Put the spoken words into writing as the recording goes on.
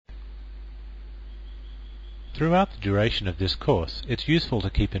Throughout the duration of this course, it's useful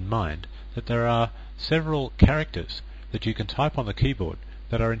to keep in mind that there are several characters that you can type on the keyboard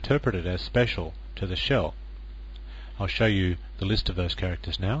that are interpreted as special to the shell. I'll show you the list of those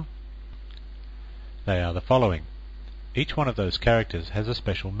characters now. They are the following. Each one of those characters has a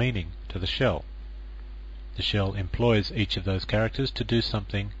special meaning to the shell. The shell employs each of those characters to do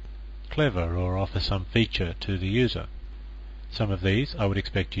something clever or offer some feature to the user. Some of these I would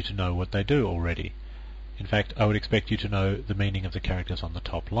expect you to know what they do already. In fact, I would expect you to know the meaning of the characters on the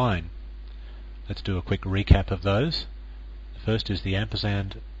top line. Let's do a quick recap of those. The first is the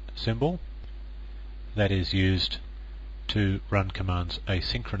ampersand symbol. That is used to run commands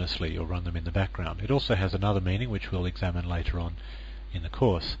asynchronously or run them in the background. It also has another meaning which we'll examine later on in the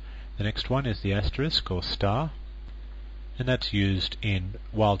course. The next one is the asterisk or star, and that's used in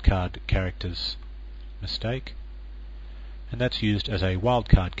wildcard characters mistake, and that's used as a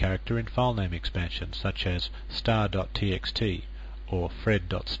wildcard character in file name expansions such as star.txt or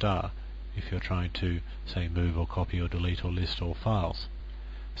fred.star if you're trying to, say, move or copy or delete or list all files.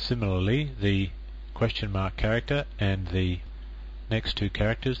 Similarly, the question mark character and the next two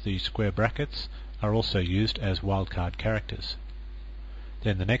characters, the square brackets, are also used as wildcard characters.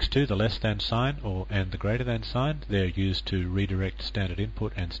 Then the next two, the less than sign and the greater than sign, they're used to redirect standard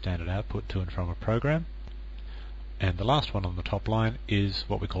input and standard output to and from a program. And the last one on the top line is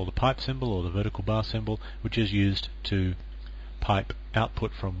what we call the pipe symbol or the vertical bar symbol, which is used to pipe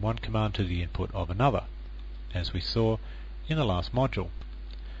output from one command to the input of another, as we saw in the last module.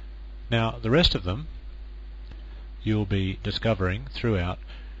 Now, the rest of them you'll be discovering throughout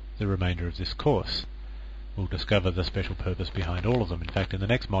the remainder of this course. We'll discover the special purpose behind all of them. In fact, in the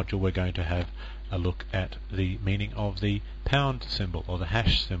next module we're going to have a look at the meaning of the pound symbol or the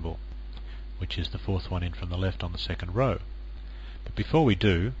hash symbol, which is the fourth one in from the left on the second row. But before we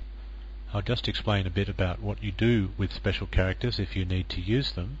do, I'll just explain a bit about what you do with special characters if you need to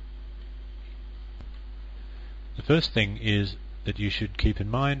use them. The first thing is that you should keep in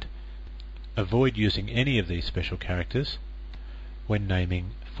mind avoid using any of these special characters when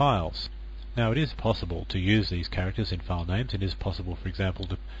naming files. Now, it is possible to use these characters in file names. It is possible, for example,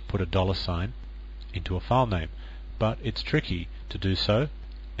 to put a $sign into a file name, but it's tricky to do so,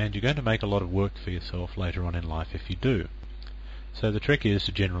 and you're going to make a lot of work for yourself later on in life if you do. So the trick is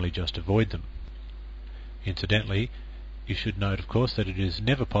to generally just avoid them. Incidentally, you should note, of course, that it is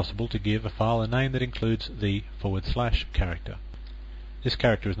never possible to give a file a name that includes the / character. This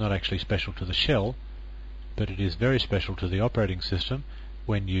character is not actually special to the shell, but it is very special to the operating system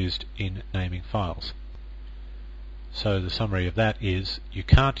when used in naming files. So the summary of that is you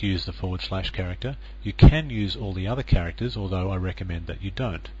can't use the / character. You can use all the other characters, although I recommend that you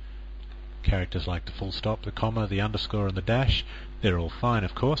don't. Characters like the full stop, the comma, the underscore and the dash, they're all fine,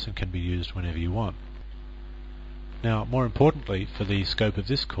 of course, and can be used whenever you want. Now, more importantly for the scope of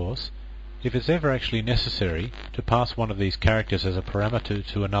this course, if it's ever actually necessary to pass one of these characters as a parameter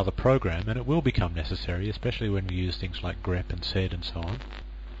to another program, and it will become necessary, especially when we use things like grep and sed and so on,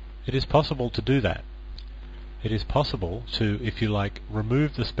 it is possible to do that. It is possible to, if you like,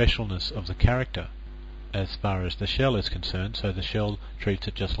 remove the specialness of the character as far as the shell is concerned, so the shell treats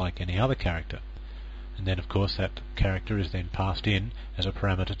it just like any other character. And then, of course, that character is then passed in as a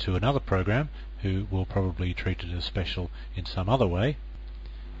parameter to another program who will probably treat it as special in some other way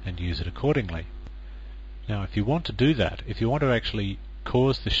and use it accordingly. Now, if you want to do that, if you want to actually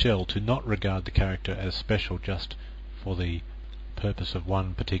cause the shell to not regard the character as special just for the purpose of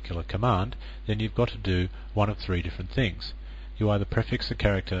one particular command, then you've got to do one of three different things. You either prefix the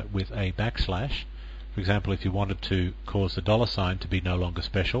character with a backslash. For example, if you wanted to cause the $sign to be no longer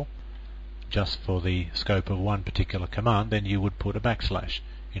special, just for the scope of one particular command, then you would put a backslash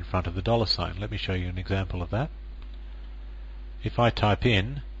in front of the $sign. Let me show you an example of that. If I type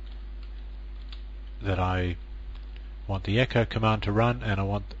in that I want the echo command to run and I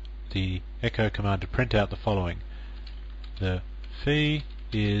want the echo command to print out the following: the fee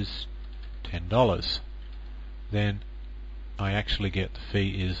is $10, then I actually get the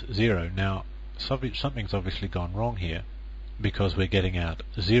fee is 0. Now, something's obviously gone wrong here because we're getting out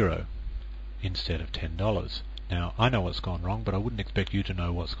 0 instead of $10. Now, I know what's gone wrong, but I wouldn't expect you to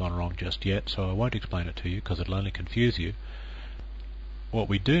know what's gone wrong just yet, so I won't explain it to you because it'll only confuse you. What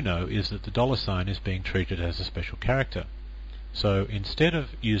we do know is that the $sign is being treated as a special character. So instead of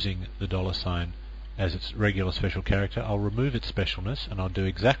using the $sign as its regular special character, I'll remove its specialness and I'll do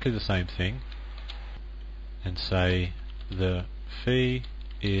exactly the same thing and say the fee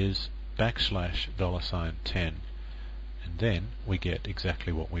is \$10, and then we get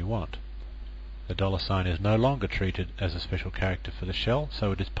exactly what we want. The $sign is no longer treated as a special character for the shell,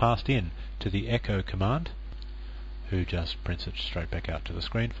 so it is passed in to the echo command, who just prints it straight back out to the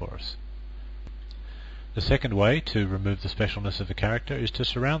screen for us. The second way to remove the specialness of a character is to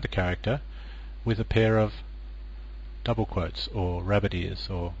surround the character with a pair of double quotes or rabbit ears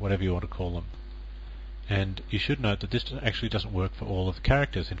or whatever you want to call them. And you should note that this actually doesn't work for all of the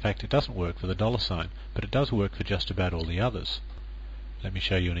characters. In fact, it doesn't work for the $sign, but it does work for just about all the others. Let me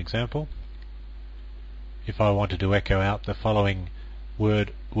show you an example. If I wanted to echo out the following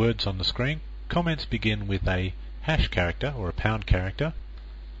words on the screen, comments begin with a hash character or a pound character.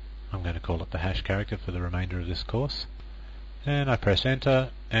 I'm going to call it the hash character for the remainder of this course. And I press enter,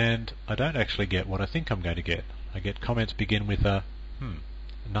 and I don't actually get what I think I'm going to get. I get comments begin with a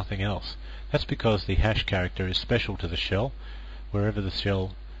nothing else. That's because the hash character is special to the shell. Wherever the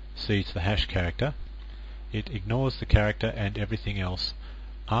shell sees the hash character, it ignores the character and everything else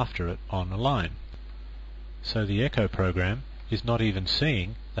after it on a line. So the echo program is not even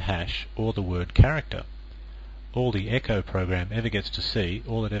seeing the hash or the word character. All the echo program ever gets to see,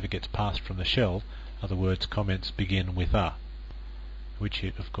 all it ever gets passed from the shell, are the words comments begin with a, which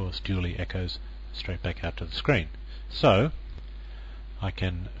it of course duly echoes straight back out to the screen. So I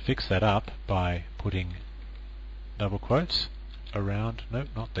can fix that up by putting double quotes around, nope,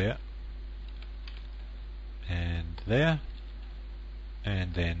 not there, and there,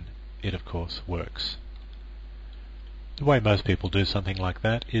 and then it of course works. The way most people do something like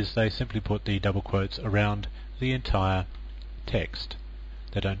that is they simply put the double quotes around the entire text.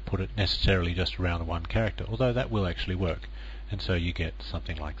 They don't put it necessarily just around one character, although that will actually work, and so you get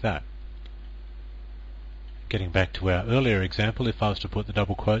something like that. Getting back to our earlier example, if I was to put the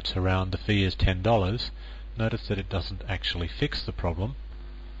double quotes around the fee is $10, notice that it doesn't actually fix the problem,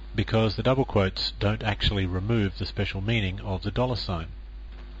 because the double quotes don't actually remove the special meaning of the $sign.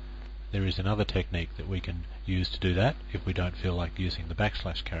 There is another technique that we can use to do that if we don't feel like using the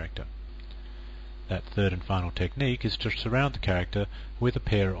backslash character. That third and final technique is to surround the character with a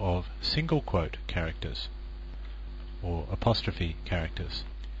pair of single quote characters or apostrophe characters,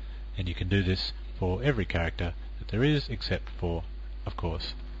 and you can do this for every character that there is, except for, of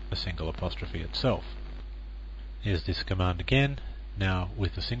course, a single apostrophe itself. Here's this command again, now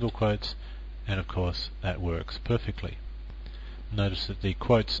with the single quotes, and of course that works perfectly. Notice that the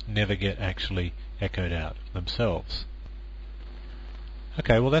quotes never get actually echoed out themselves.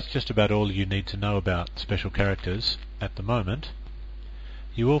 Okay, well that's just about all you need to know about special characters at the moment.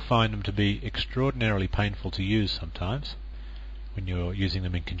 You will find them to be extraordinarily painful to use sometimes, when you're using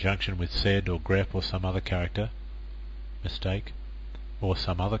them in conjunction with sed or grep or some other character mistake or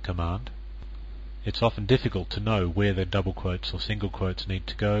some other command. It's often difficult to know where the double quotes or single quotes need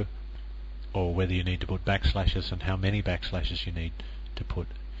to go, or whether you need to put backslashes and how many backslashes you need to put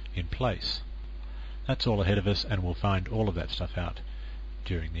in place. That's all ahead of us, and we'll find all of that stuff out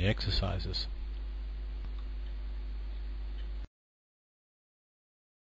during the exercises.